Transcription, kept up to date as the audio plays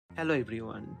Hello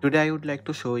everyone, today I would like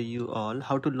to show you all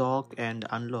how to lock and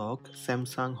unlock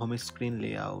Samsung home screen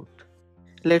layout.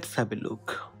 Let's have a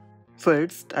look.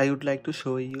 First, I would like to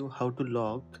show you how to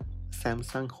lock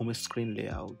Samsung home screen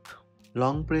layout.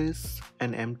 Long press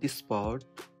an empty spot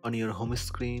on your home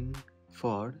screen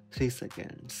for 3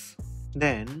 seconds.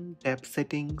 Then tap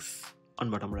settings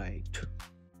on bottom right.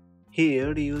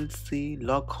 Here you will see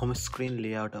lock home screen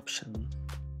layout option.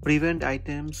 Prevent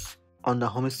items on the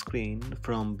home screen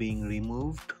from being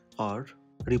removed or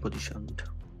repositioned.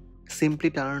 Simply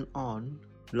turn on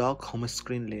lock home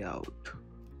screen layout.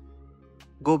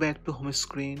 Go back to home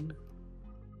screen.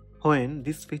 When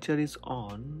this feature is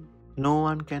on, no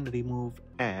one can remove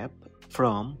app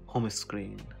from home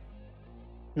screen.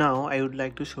 Now I would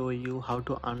like to show you how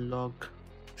to unlock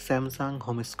Samsung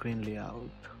home screen layout.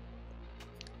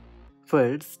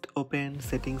 First, open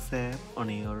Settings app on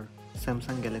your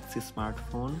Samsung Galaxy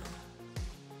smartphone.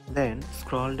 Then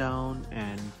scroll down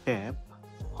and tap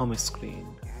Home Screen.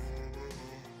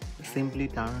 Simply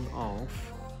turn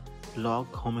off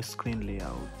Lock Home Screen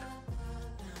Layout.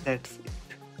 That's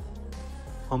it.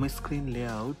 Home Screen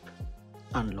Layout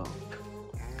unlocked.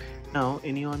 Now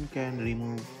anyone can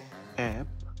remove app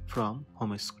from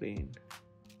home screen.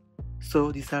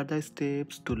 So these are the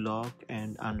steps to lock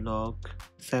and unlock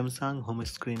Samsung home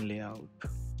screen layout.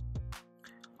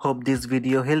 Hope this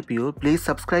video helped you. Please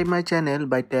subscribe my channel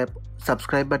by tap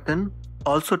subscribe button.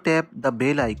 Also tap the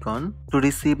bell icon to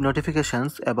receive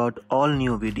notifications about all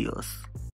new videos.